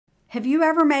Have you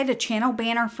ever made a channel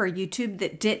banner for YouTube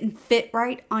that didn't fit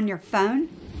right on your phone?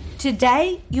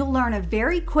 Today, you'll learn a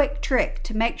very quick trick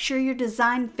to make sure your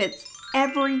design fits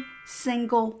every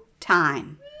single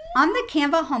time. On the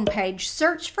Canva homepage,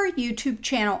 search for YouTube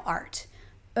channel art.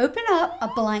 Open up a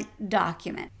blank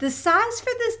document. The size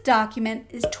for this document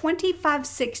is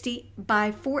 2560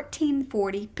 by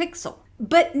 1440 pixel,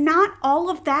 but not all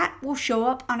of that will show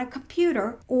up on a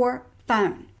computer or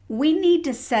phone. We need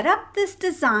to set up this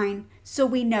design so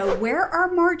we know where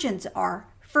our margins are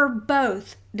for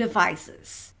both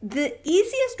devices. The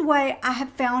easiest way I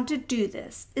have found to do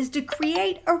this is to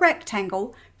create a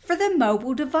rectangle for the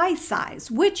mobile device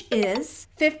size, which is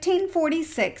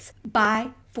 1546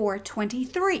 by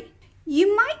 423.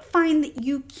 You might find that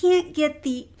you can't get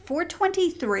the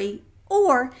 423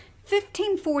 or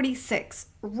 1546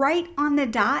 right on the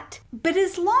dot, but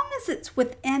as long as it's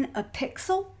within a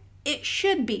pixel, it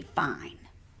should be fine.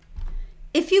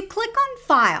 If you click on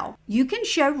File, you can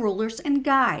show rulers and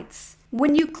guides.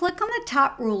 When you click on the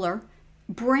top ruler,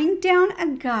 bring down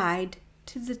a guide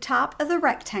to the top of the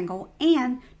rectangle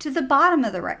and to the bottom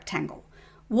of the rectangle.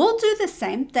 We'll do the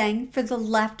same thing for the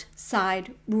left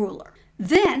side ruler.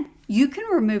 Then you can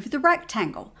remove the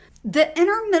rectangle. The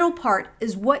inner middle part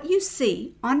is what you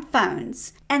see on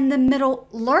phones, and the middle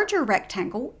larger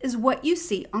rectangle is what you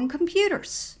see on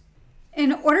computers.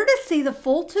 In order to see the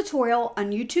full tutorial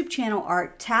on YouTube channel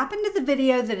art, tap into the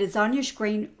video that is on your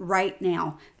screen right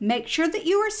now. Make sure that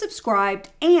you are subscribed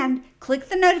and click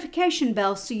the notification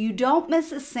bell so you don't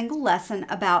miss a single lesson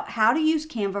about how to use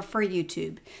Canva for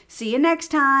YouTube. See you next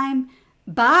time.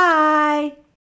 Bye.